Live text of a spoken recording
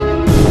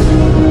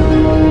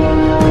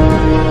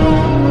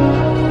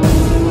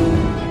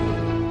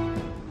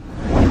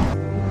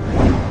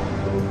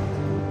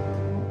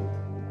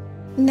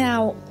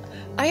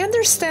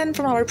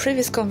understand from our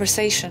previous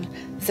conversation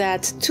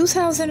that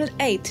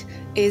 2008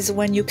 is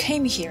when you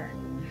came here,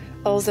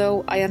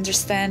 although I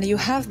understand you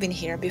have been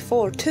here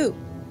before too.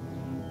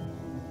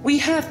 We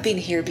have been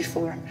here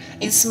before,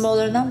 in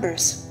smaller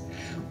numbers.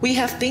 We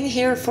have been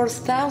here for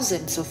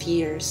thousands of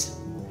years.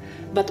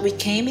 But we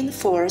came in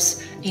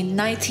force in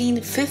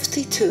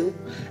 1952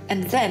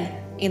 and then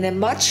in a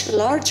much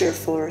larger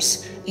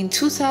force in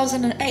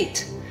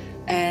 2008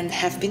 and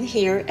have been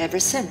here ever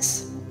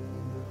since.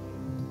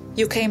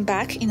 You came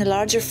back in a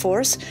larger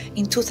force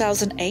in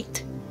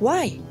 2008?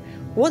 Why?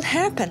 What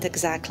happened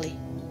exactly?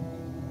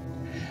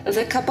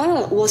 The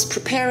Cabal was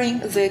preparing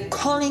the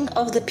calling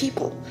of the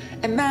people,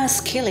 a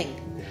mass killing.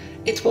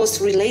 It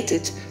was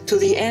related to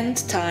the end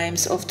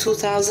times of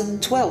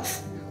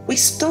 2012. We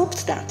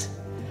stopped that.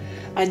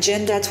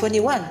 Agenda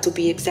 21 to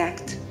be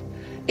exact.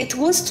 It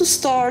was to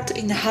start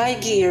in high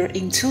gear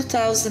in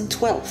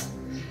 2012.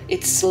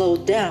 It's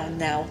slowed down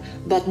now,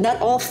 but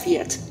not off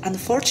yet,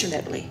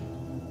 unfortunately.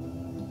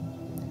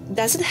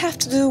 Does it have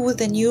to do with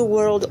the New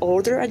World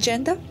Order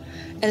agenda?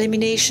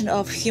 Elimination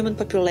of human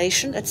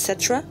population,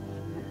 etc.?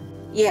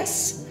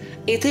 Yes,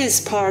 it is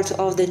part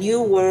of the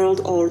New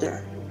World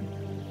Order.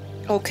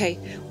 Okay,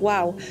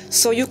 wow,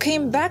 so you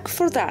came back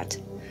for that.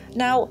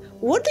 Now,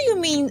 what do you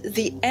mean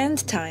the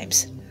end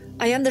times?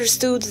 I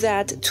understood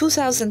that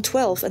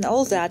 2012 and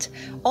all that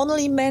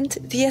only meant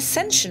the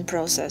ascension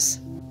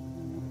process.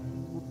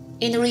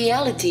 In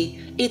reality,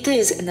 it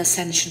is an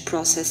ascension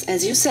process,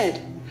 as you said.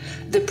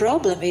 The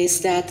problem is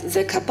that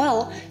the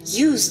Cabal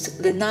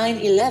used the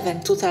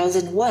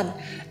 9/11/2001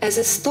 as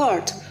a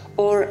start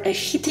or a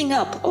heating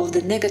up of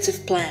the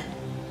negative plan.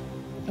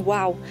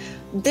 Wow,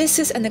 this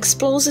is an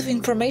explosive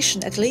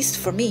information, at least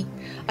for me.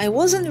 I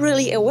wasn't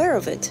really aware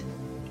of it.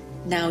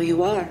 Now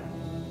you are.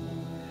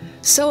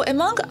 So,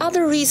 among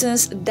other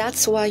reasons,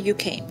 that's why you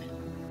came?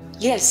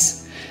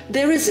 Yes,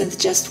 there isn't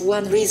just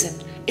one reason,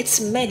 it's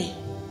many.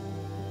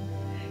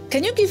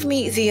 Can you give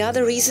me the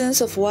other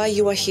reasons of why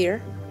you are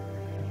here?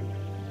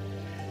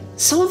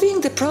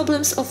 Solving the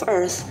problems of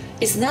Earth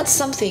is not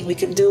something we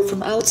can do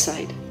from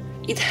outside.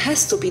 It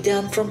has to be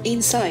done from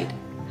inside.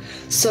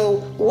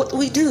 So what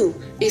we do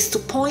is to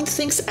point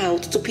things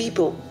out to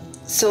people,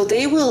 so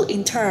they will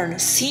in turn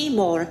see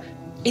more,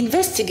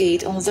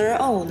 investigate on their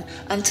own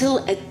until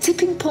a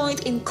tipping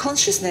point in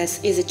consciousness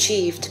is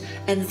achieved,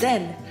 and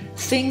then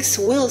things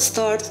will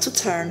start to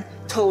turn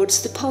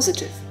towards the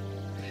positive.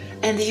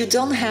 And you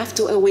don't have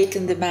to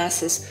awaken the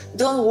masses,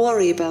 don't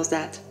worry about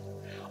that.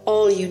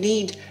 All you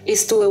need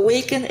is to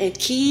awaken a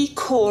key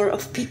core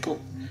of people.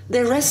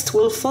 The rest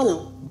will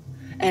follow.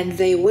 And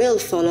they will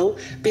follow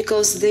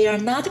because they are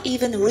not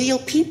even real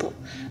people,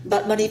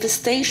 but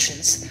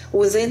manifestations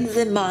within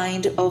the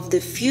mind of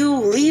the few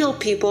real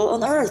people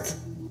on Earth.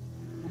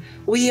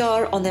 We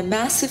are on a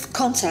massive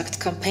contact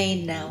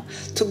campaign now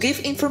to give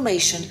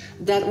information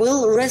that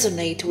will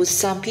resonate with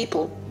some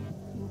people.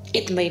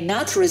 It may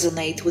not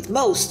resonate with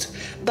most,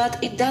 but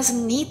it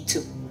doesn't need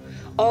to.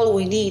 All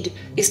we need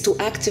is to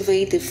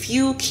activate a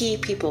few key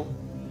people.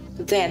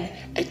 Then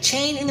a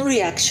chain in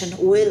reaction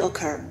will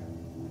occur.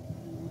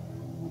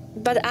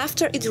 But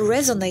after it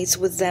resonates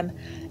with them,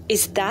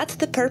 is that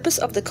the purpose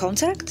of the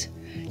contact?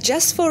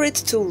 Just for it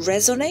to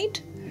resonate?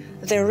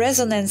 The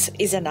resonance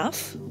is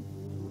enough?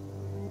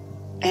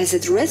 As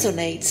it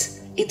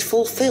resonates, it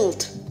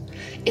fulfilled.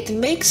 It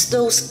makes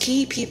those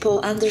key people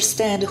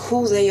understand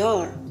who they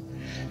are.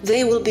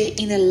 They will be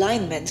in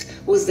alignment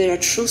with their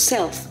true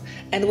self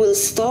and will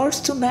start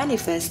to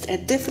manifest a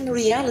different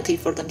reality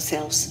for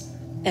themselves,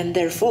 and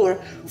therefore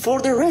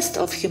for the rest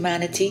of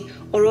humanity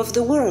or of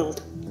the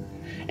world.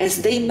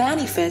 As they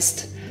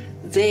manifest,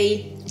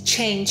 they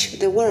change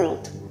the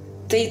world.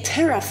 They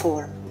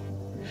terraform.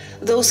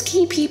 Those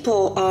key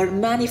people are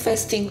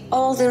manifesting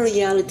all the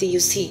reality you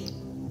see.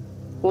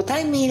 What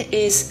I mean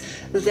is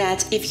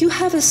that if you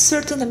have a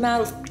certain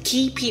amount of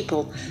key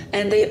people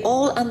and they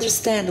all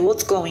understand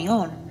what's going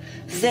on,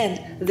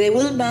 then they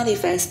will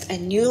manifest a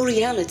new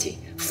reality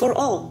for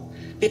all,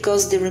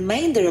 because the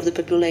remainder of the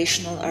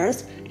population on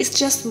Earth is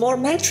just more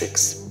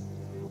matrix.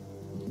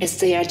 As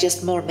they are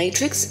just more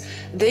matrix,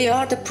 they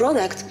are the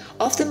product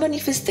of the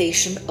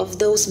manifestation of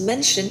those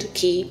mentioned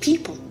key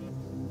people.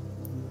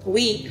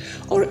 We,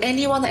 or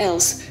anyone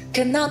else,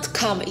 cannot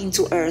come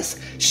into Earth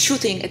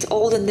shooting at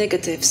all the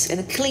negatives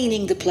and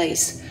cleaning the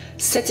place,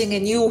 setting a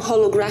new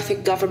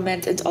holographic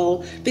government and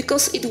all,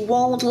 because it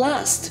won't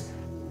last.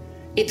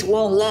 It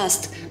won't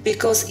last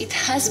because it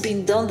has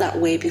been done that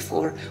way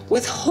before,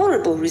 with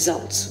horrible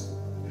results.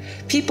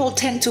 People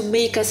tend to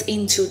make us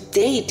into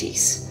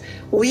deities.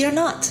 We are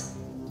not.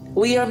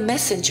 We are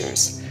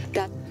messengers.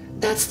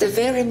 That's the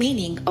very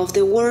meaning of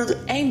the word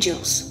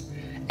angels.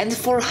 And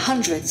for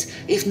hundreds,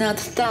 if not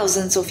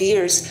thousands of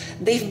years,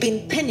 they've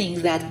been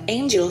pinning that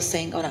angel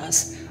thing on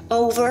us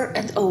over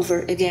and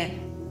over again.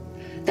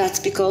 That's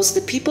because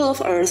the people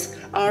of Earth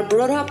are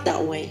brought up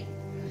that way,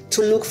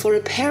 to look for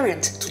a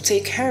parent to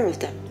take care of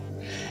them.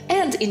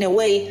 And in a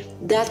way,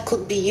 that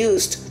could be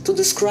used to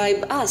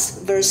describe us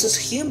versus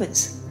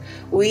humans.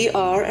 We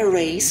are a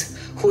race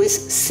who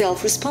is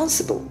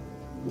self-responsible.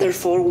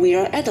 Therefore, we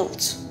are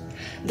adults.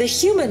 The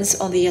humans,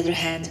 on the other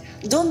hand,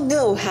 don't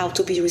know how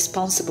to be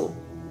responsible.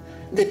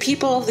 The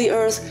people of the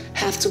earth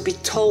have to be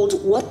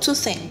told what to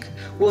think,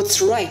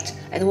 what's right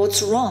and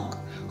what's wrong,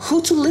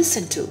 who to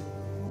listen to.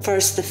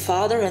 First the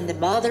father and the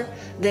mother,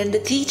 then the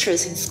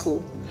teachers in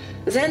school,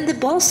 then the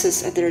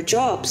bosses at their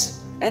jobs,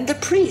 and the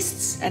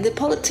priests and the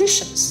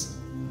politicians.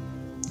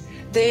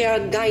 They are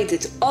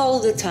guided all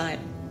the time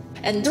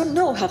and don't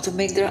know how to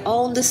make their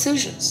own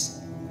decisions.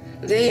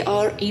 They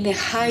are in a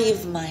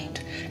hive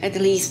mind, at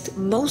least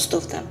most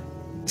of them.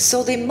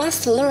 So they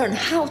must learn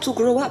how to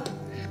grow up,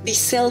 be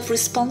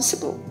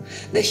self-responsible.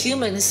 The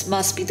humans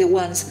must be the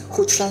ones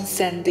who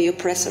transcend the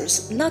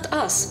oppressors, not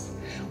us.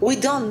 We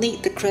don't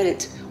need the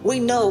credit. We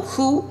know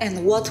who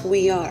and what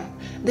we are.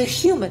 The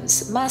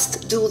humans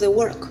must do the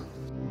work.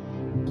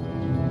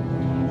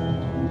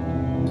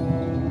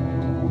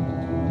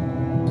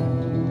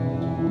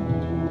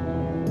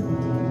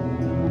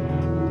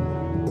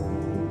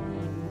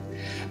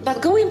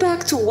 But going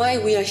back to why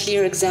we are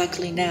here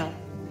exactly now.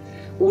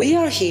 We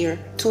are here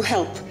to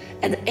help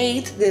and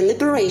aid the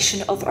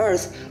liberation of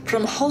Earth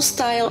from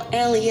hostile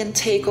alien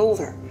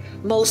takeover,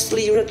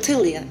 mostly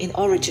reptilian in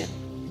origin.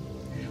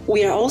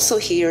 We are also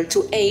here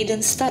to aid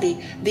and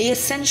study the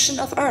ascension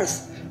of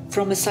Earth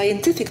from a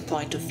scientific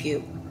point of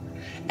view.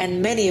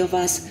 And many of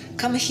us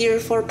come here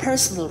for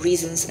personal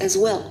reasons as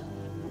well.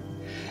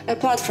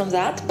 Apart from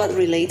that, but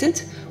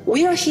related,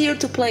 we are here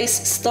to place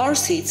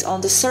starseeds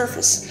on the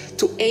surface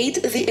to aid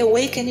the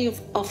awakening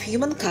of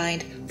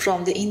humankind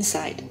from the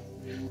inside,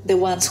 the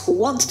ones who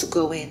want to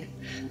go in,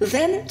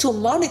 then to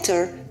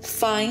monitor,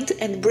 find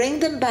and bring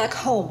them back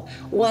home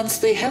once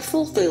they have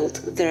fulfilled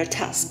their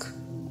task.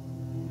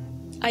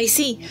 I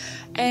see.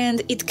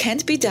 And it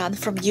can't be done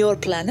from your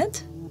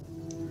planet?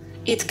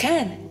 It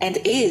can and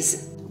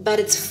is, but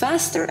it's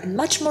faster and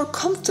much more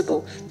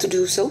comfortable to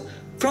do so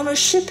from a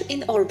ship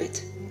in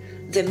orbit.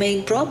 The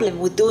main problem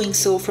with doing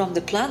so from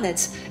the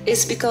planets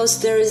is because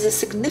there is a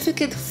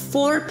significant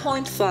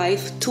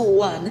 4.5 to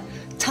 1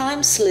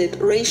 time-slip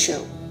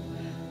ratio.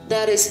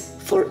 That is,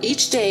 for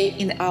each day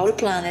in our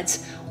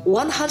planets,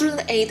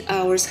 108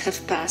 hours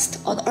have passed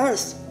on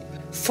Earth.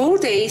 4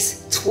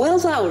 days,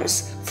 12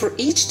 hours for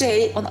each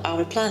day on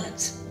our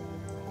planet.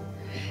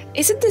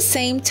 Is it the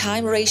same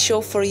time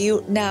ratio for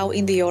you now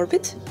in the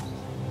orbit?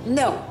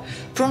 No,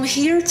 from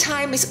here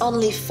time is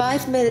only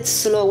 5 minutes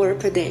slower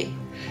per day.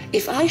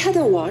 If I had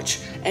a watch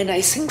and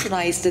I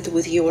synchronized it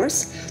with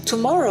yours,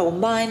 tomorrow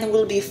mine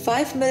will be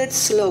 5 minutes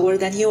slower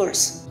than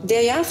yours.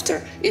 Day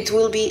after, it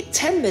will be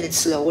 10 minutes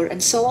slower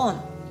and so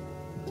on.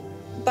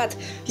 But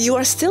you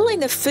are still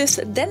in the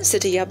 5th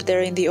density up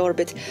there in the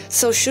orbit,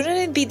 so shouldn't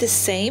it be the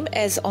same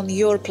as on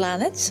your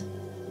planet?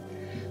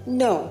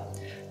 No,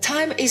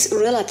 time is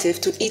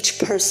relative to each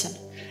person.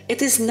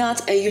 It is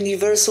not a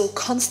universal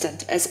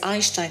constant as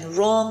Einstein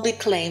wrongly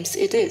claims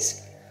it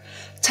is.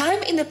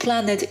 Time in a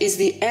planet is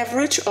the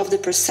average of the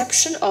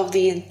perception of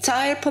the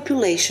entire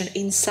population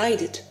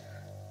inside it.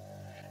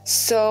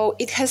 So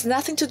it has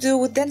nothing to do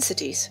with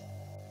densities?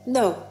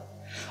 No,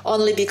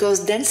 only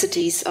because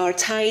densities are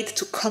tied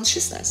to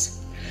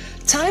consciousness.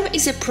 Time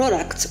is a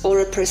product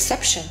or a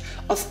perception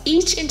of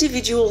each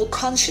individual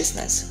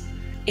consciousness.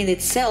 In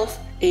itself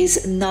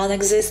is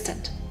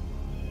non-existent.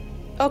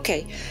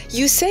 Okay,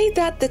 you say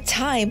that the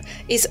time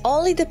is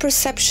only the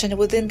perception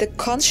within the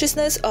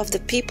consciousness of the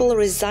people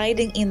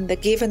residing in the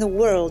given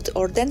world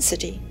or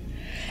density.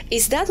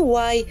 Is that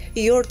why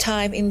your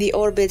time in the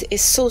orbit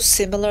is so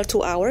similar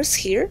to ours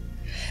here?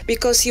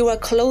 Because you are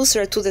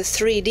closer to the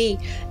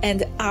 3D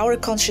and our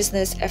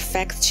consciousness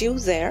affects you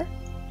there?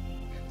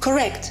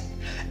 Correct.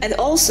 And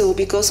also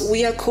because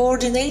we are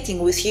coordinating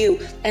with you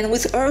and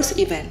with Earth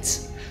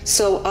events.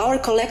 So our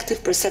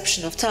collective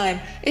perception of time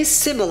is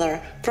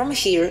similar from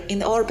here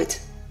in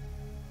orbit.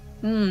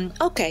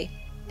 Okay.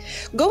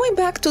 Going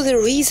back to the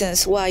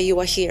reasons why you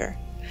are here.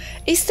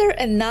 Is there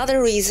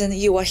another reason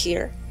you are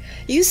here?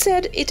 You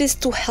said it is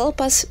to help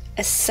us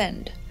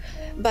ascend.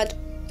 But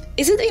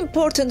is it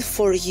important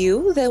for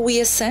you that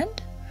we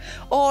ascend?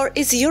 Or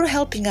is your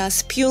helping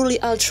us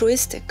purely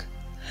altruistic?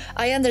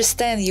 I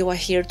understand you are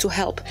here to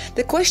help.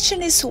 The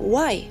question is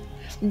why?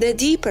 The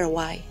deeper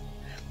why.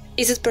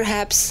 Is it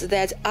perhaps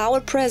that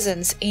our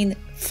presence in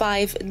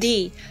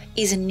 5D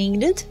is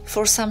needed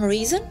for some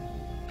reason?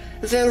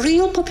 The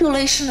real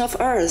population of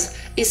Earth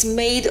is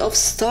made of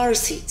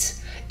starseeds,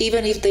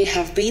 even if they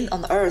have been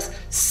on Earth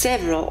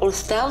several or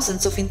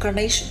thousands of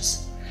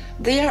incarnations.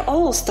 They are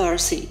all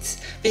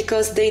starseeds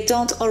because they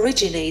don't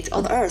originate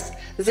on Earth,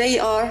 they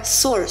are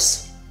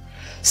source.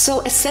 So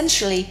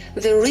essentially,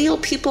 the real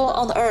people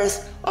on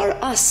Earth are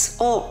us,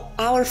 all,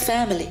 our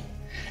family.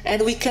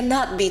 And we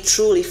cannot be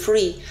truly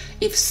free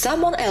if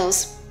someone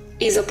else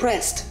is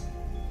oppressed.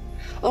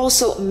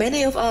 Also,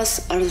 many of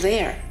us are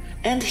there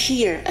and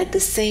here at the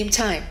same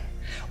time.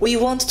 We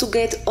want to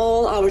get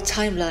all our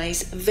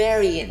timelines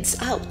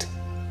variants out.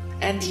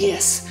 And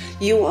yes,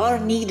 you are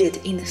needed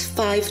in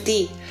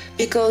 5D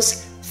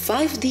because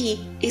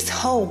 5D is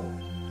home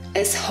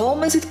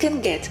as it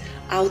can get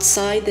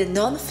outside the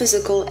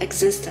non-physical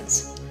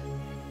existence.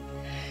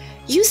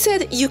 You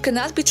said you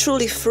cannot be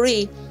truly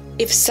free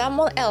if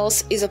someone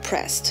else is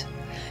oppressed.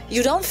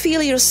 You don't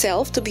feel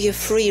yourself to be a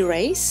free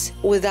race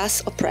with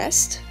us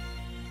oppressed?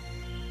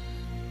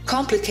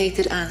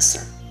 Complicated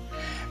answer.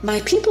 My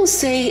people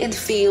say and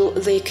feel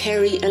they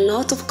carry a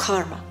lot of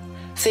karma,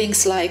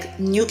 things like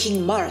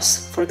nuking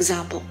Mars, for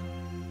example.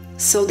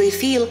 So they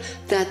feel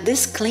that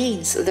this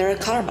cleans their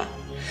karma.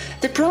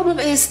 The problem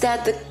is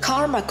that the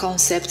karma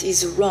concept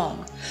is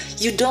wrong.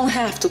 You don't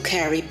have to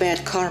carry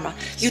bad karma.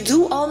 You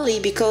do only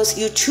because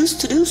you choose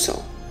to do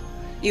so.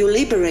 You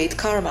liberate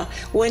karma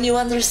when you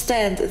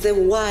understand the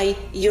why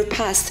your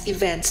past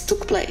events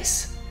took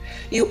place.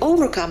 You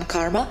overcome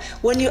karma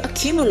when you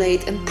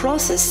accumulate and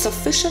process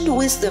sufficient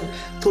wisdom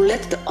to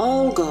let it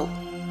all go.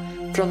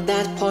 From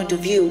that point of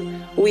view,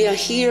 we are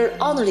here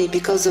only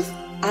because of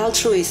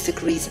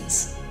altruistic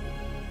reasons.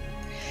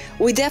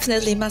 We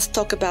definitely must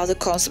talk about the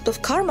concept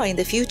of karma in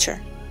the future.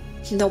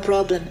 No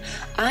problem.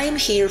 I'm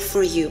here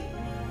for you.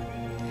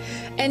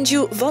 And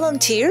you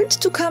volunteered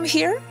to come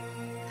here?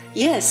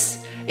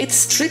 Yes, it's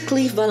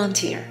strictly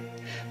volunteer.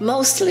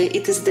 Mostly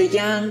it is the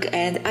young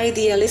and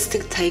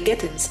idealistic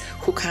Taigetans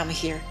who come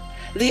here.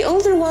 The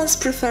older ones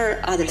prefer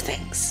other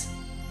things.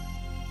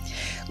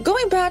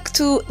 Going back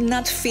to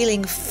not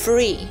feeling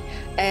free,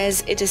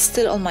 as it is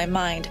still on my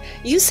mind,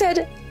 you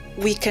said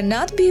we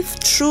cannot be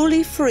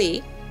truly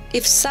free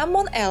if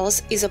someone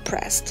else is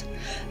oppressed.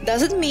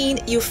 Does it mean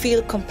you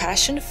feel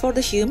compassion for the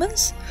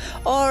humans?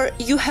 Or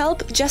you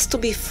help just to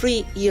be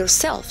free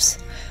yourselves?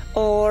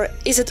 Or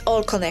is it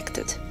all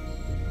connected?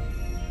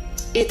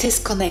 It is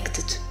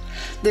connected.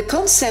 The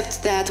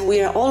concept that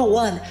we are all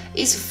one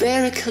is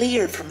very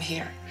clear from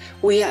here.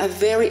 We are a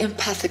very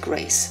empathic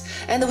race,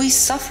 and we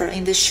suffer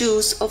in the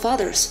shoes of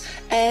others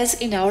as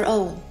in our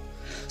own.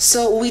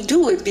 So we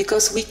do it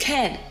because we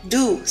can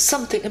do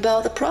something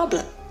about the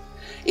problem.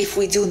 If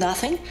we do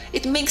nothing,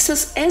 it makes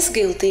us as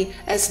guilty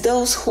as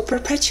those who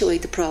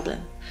perpetuate the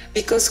problem,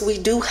 because we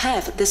do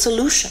have the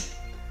solution.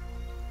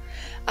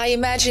 I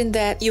imagine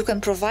that you can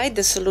provide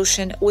the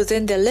solution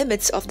within the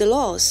limits of the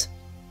laws.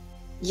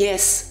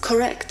 Yes,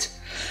 correct.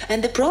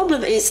 And the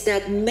problem is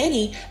that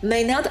many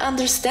may not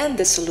understand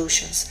the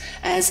solutions,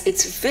 as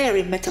it's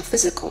very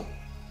metaphysical.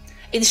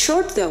 In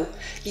short, though,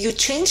 you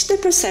change the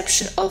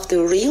perception of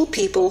the real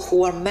people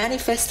who are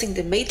manifesting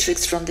the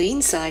matrix from the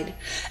inside,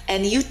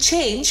 and you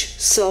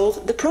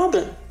solve the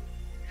problem.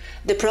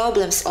 The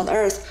problems on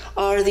Earth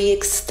are the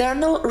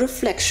external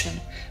reflection,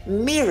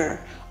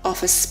 mirror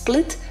of a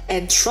split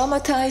and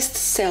traumatized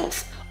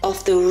self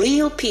of the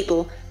real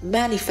people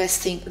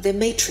manifesting the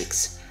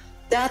matrix.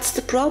 That's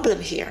the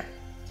problem here.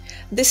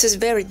 This is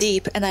very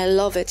deep and I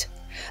love it.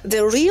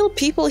 The real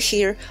people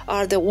here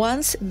are the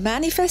ones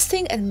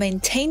manifesting and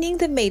maintaining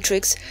the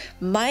matrix,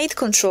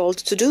 mind-controlled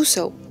to do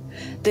so.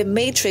 The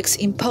matrix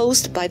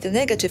imposed by the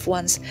negative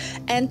ones,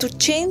 and to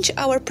change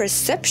our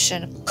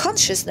perception,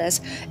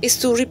 consciousness, is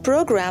to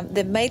reprogram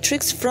the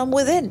matrix from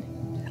within.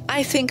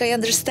 I think I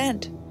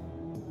understand.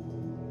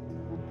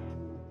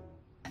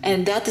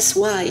 And that is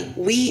why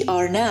we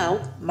are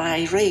now,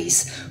 my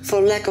race,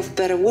 for lack of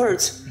better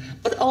words,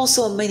 but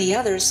also many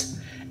others,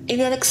 in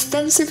an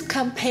extensive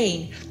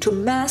campaign to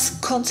mass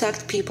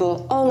contact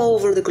people all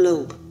over the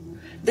globe.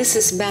 This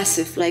is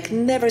massive, like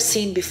never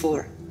seen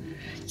before.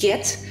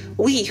 Yet,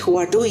 we who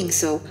are doing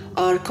so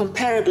are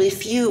comparably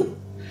few,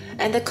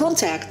 and the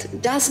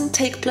contact doesn't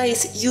take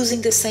place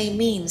using the same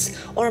means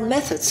or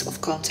methods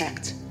of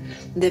contact.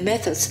 The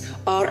methods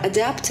are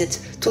adapted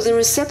to the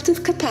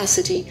receptive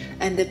capacity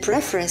and the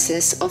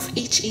preferences of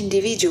each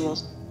individual.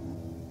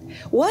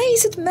 Why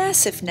is it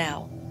massive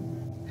now?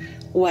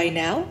 Why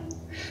now?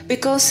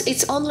 Because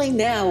it's only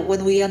now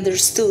when we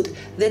understood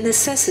the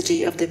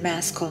necessity of the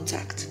mass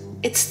contact.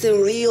 It's the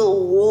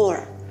real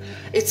war.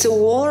 It's a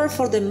war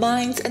for the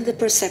mind and the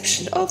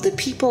perception of the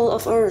people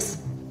of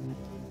Earth.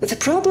 The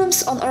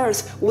problems on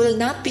Earth will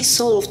not be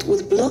solved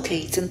with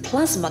blockades and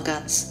plasma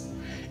guns.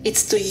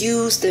 It's to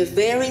use the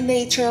very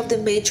nature of the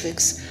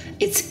matrix,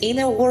 its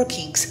inner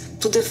workings,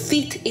 to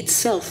defeat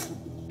itself.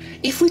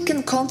 If we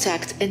can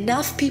contact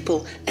enough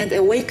people and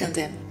awaken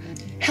them,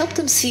 help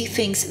them see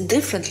things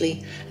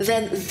differently,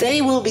 then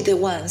they will be the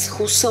ones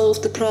who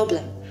solve the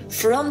problem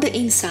from the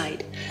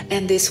inside,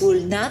 and this will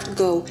not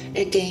go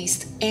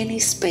against any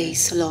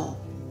space law.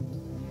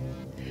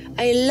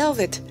 I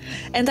love it,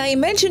 and I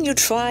imagine you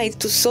tried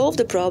to solve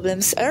the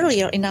problems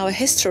earlier in our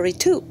history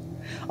too,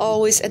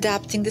 always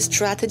adapting the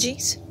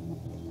strategies.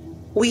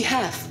 We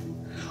have,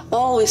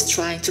 always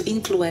trying to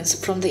influence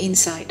from the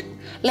inside,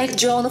 like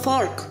Joan of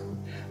Arc.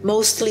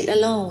 Mostly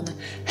alone,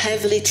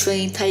 heavily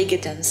trained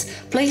Taigetans,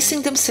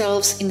 placing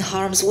themselves in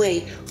harm's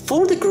way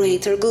for the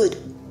greater good.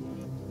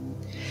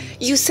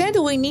 You said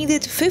we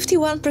needed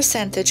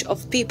 51%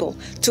 of people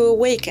to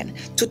awaken,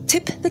 to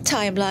tip the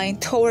timeline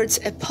towards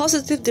a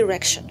positive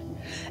direction.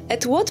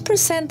 At what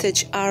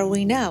percentage are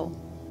we now?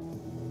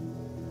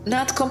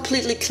 Not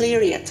completely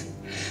clear yet.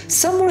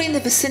 Somewhere in the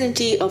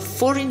vicinity of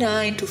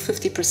 49 to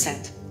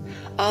 50%.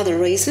 Other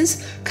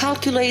races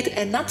calculate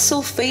a not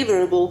so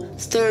favorable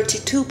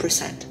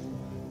 32%.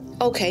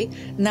 Okay,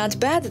 not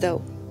bad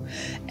though.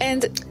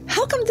 And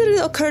how come did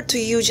it occur to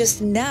you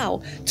just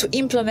now to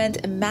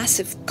implement a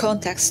massive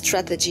contact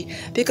strategy?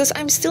 Because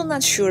I'm still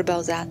not sure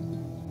about that.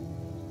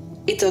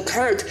 It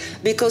occurred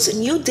because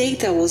new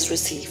data was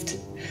received.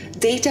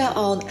 Data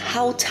on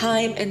how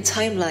time and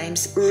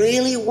timelines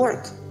really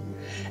work.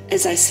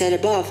 As I said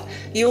above,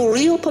 your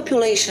real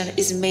population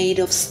is made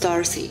of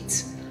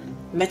starseeds.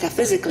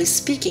 Metaphysically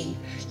speaking,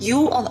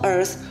 you on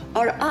Earth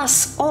are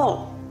us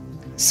all.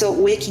 So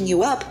waking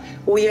you up,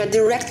 we are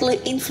directly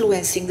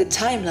influencing the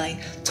timeline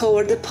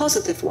toward the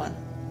positive one.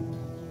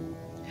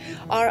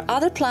 Are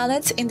other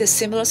planets in the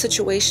similar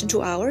situation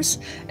to ours,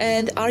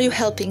 and are you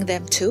helping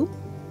them too?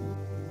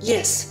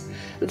 Yes,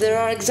 there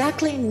are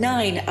exactly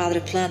 9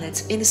 other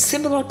planets in a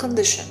similar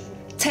condition,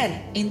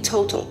 10 in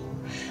total,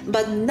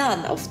 but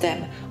none of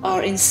them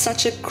are in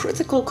such a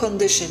critical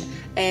condition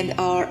and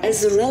are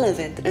as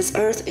relevant as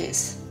Earth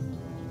is.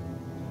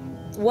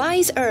 Why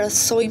is Earth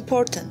so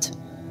important?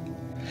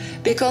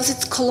 Because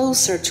it's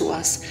closer to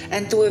us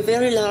and to a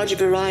very large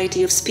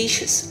variety of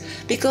species,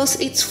 because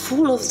it's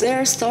full of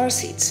their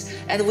starseeds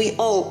and we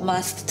all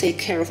must take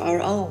care of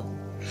our own.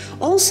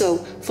 Also,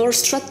 for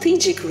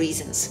strategic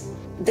reasons.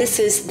 This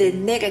is the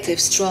negative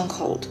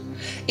stronghold.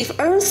 If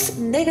Earth's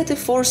negative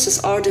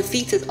forces are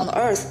defeated on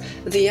Earth,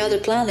 the other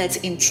planets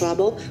in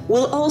trouble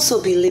will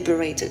also be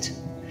liberated.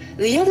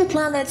 The other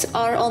planets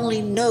are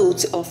only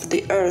nodes of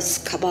the Earth's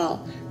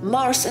cabal,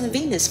 Mars and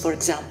Venus, for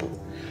example.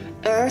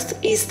 Earth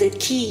is the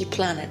key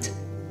planet.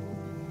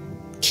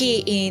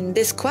 Key in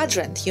this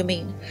quadrant, you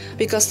mean?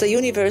 Because the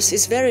universe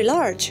is very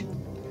large.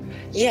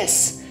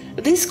 Yes,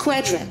 this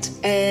quadrant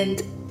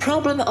and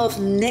problem of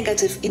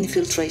negative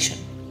infiltration.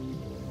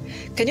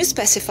 Can you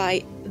specify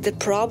the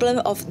problem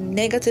of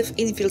negative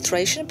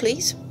infiltration,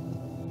 please?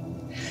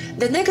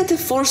 The negative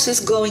forces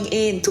going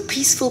into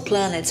peaceful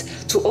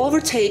planets to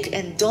overtake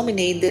and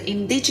dominate the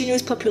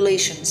indigenous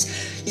populations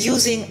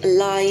using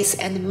lies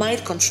and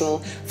mind control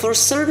for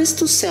service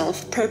to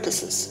self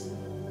purposes.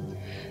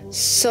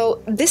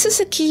 So this is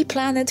a key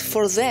planet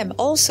for them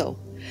also.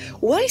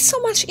 Why so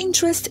much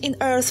interest in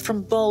Earth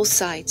from both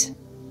sides?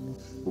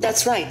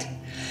 That's right.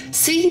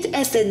 See it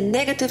as the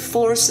negative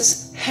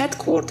forces'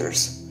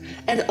 headquarters.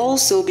 And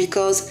also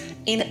because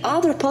in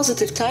other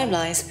positive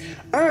timelines,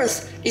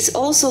 Earth is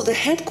also the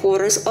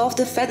headquarters of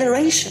the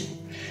Federation.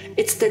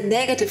 It's the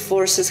negative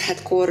forces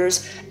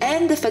headquarters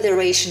and the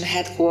Federation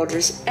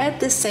headquarters at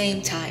the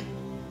same time.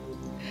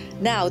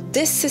 Now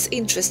this is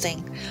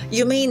interesting.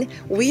 You mean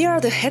we are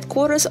the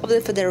headquarters of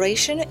the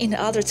Federation in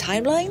other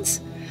timelines?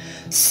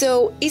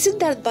 So isn't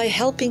that by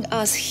helping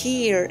us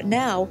here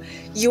now,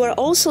 you are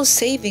also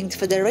saving the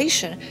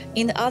Federation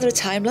in other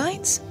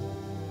timelines?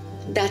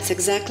 That's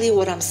exactly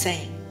what I'm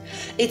saying.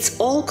 It's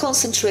all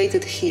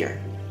concentrated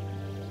here.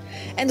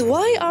 And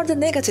why are the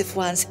negative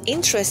ones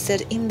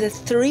interested in the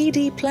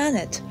 3D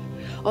planet?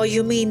 Or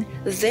you mean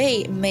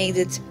they made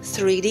it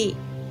 3D?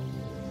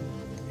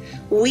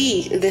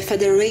 We, the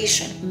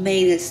Federation,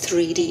 made it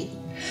 3D.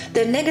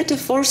 The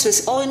negative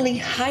forces only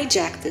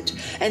hijacked it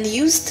and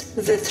used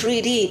the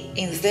 3D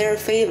in their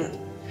favor.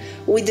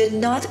 We did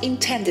not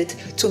intend it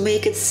to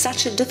make it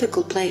such a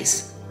difficult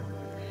place.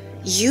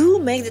 You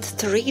made it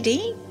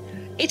 3D?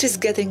 It is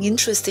getting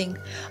interesting.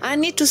 I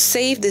need to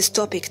save this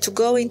topic to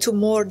go into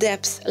more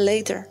depth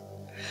later.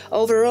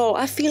 Overall,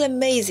 I feel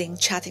amazing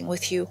chatting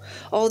with you,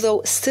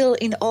 although still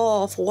in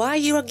awe of why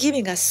you are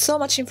giving us so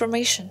much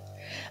information.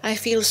 I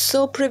feel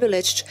so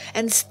privileged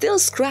and still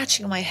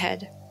scratching my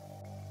head.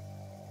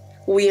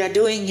 We are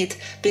doing it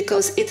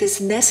because it is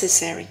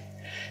necessary.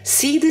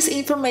 See this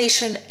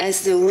information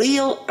as the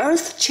real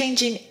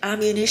earth-changing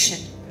ammunition.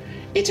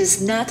 It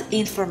is not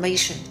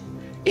information,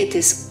 it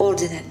is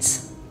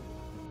ordnance.